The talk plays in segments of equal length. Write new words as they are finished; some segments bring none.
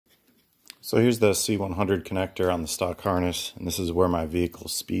So here's the C100 connector on the stock harness, and this is where my vehicle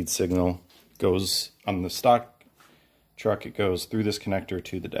speed signal goes. On the stock truck, it goes through this connector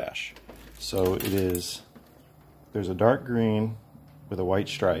to the dash. So there's a dark green with a white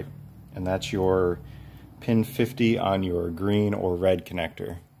stripe, and that's your pin 50 on your green or red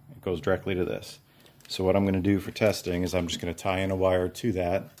connector. It goes directly to this. So what I'm going to do for testing is I'm just going to tie in a wire to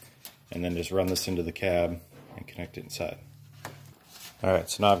that and then just run this into the cab and connect it inside.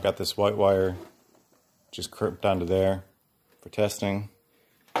 Alright, so now I've got this white wire just crimped onto there for testing,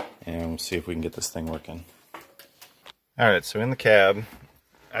 and we'll see if we can get this thing working. Alright, so in the cab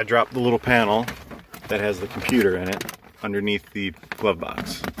I dropped the little panel that has the computer in it underneath the glove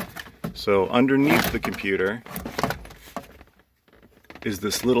box. So underneath the computer is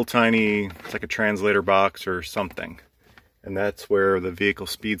this little tiny, it's like a translator box or something, and that's where the vehicle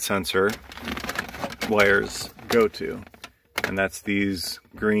speed sensor wires go to. And that's these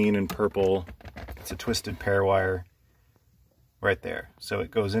green and purple, it's a twisted pair wire right there. So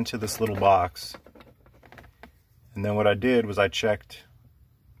it goes into this little box. And then what I did was I checked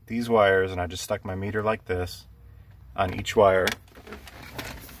these wires and I just stuck my meter like this on each wire.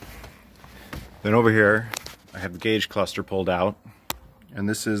 Then over here, I have the gauge cluster pulled out, and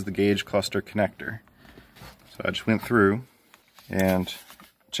this is the gauge cluster connector. So I just went through and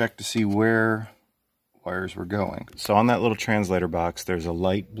checked to see where wires were going. So on that little translator box, there's a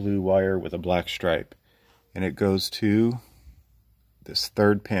light blue wire with a black stripe, and it goes to this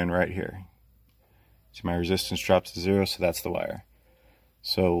third pin right here. So my resistance drops to 0, so that's the wire.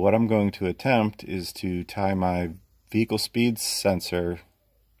 So what I'm going to attempt is to tie my vehicle speed sensor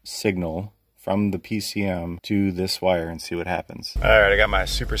signal from the PCM to this wire and see what happens. Alright, I got my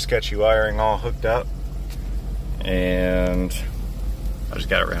super sketchy wiring all hooked up, and I just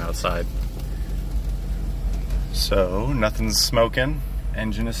got it ran outside. So nothing's smoking,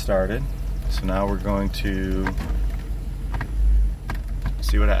 engine is started. So now we're going to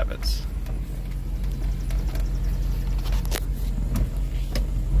see what happens.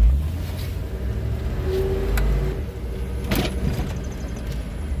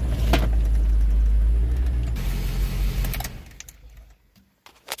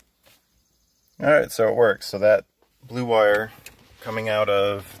 Alright, so it works. So that blue wire coming out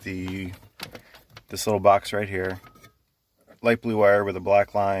of this little box right here, light blue wire with a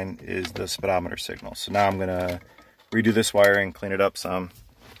black line, is the speedometer signal. So now I'm going to redo this wiring, clean it up some,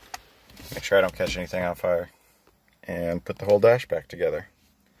 make sure I don't catch anything on fire, and put the whole dash back together.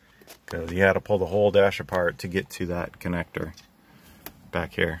 Because you had to pull the whole dash apart to get to that connector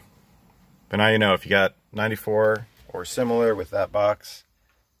back here. But now you know, if you got 94 or similar with that box,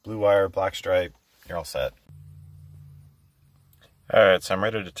 blue wire, black stripe, you're all set. Alright, so I'm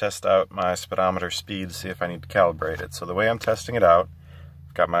ready to test out my speedometer speed to see if I need to calibrate it. So the way I'm testing it out,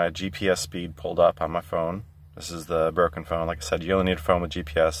 I've got my GPS speed pulled up on my phone. This is the broken phone. Like I said, you only need a phone with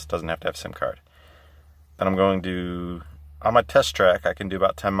GPS, doesn't have to have a SIM card. Then I'm going to, on my test track, I can do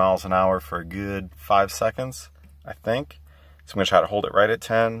about 10 miles an hour for a good 5 seconds, I think. So I'm going to try to hold it right at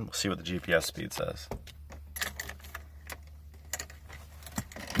 10. We'll see what the GPS speed says.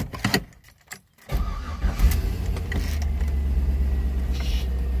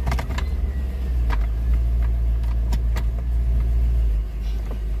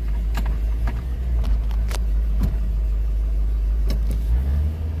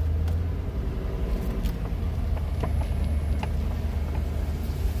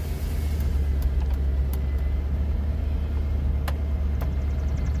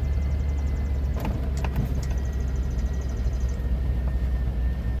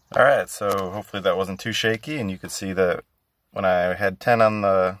 Alright, so hopefully that wasn't too shaky, and you could see that when I had 10 on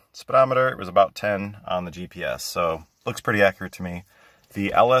the speedometer, it was about 10 on the GPS, so looks pretty accurate to me.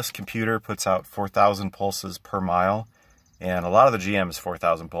 The LS computer puts out 4,000 pulses per mile, and a lot of the GM is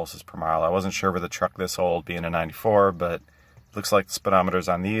 4,000 pulses per mile. I wasn't sure with a truck this old being a 94, but it looks like the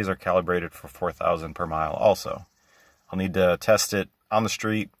speedometers on these are calibrated for 4,000 per mile also. I'll need to test it on the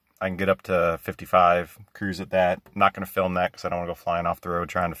street. I can get up to 55, cruise at that. I'm not going to film that because I don't want to go flying off the road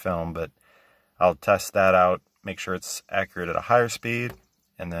trying to film, but I'll test that out, make sure it's accurate at a higher speed,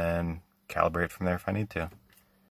 and then calibrate from there if I need to.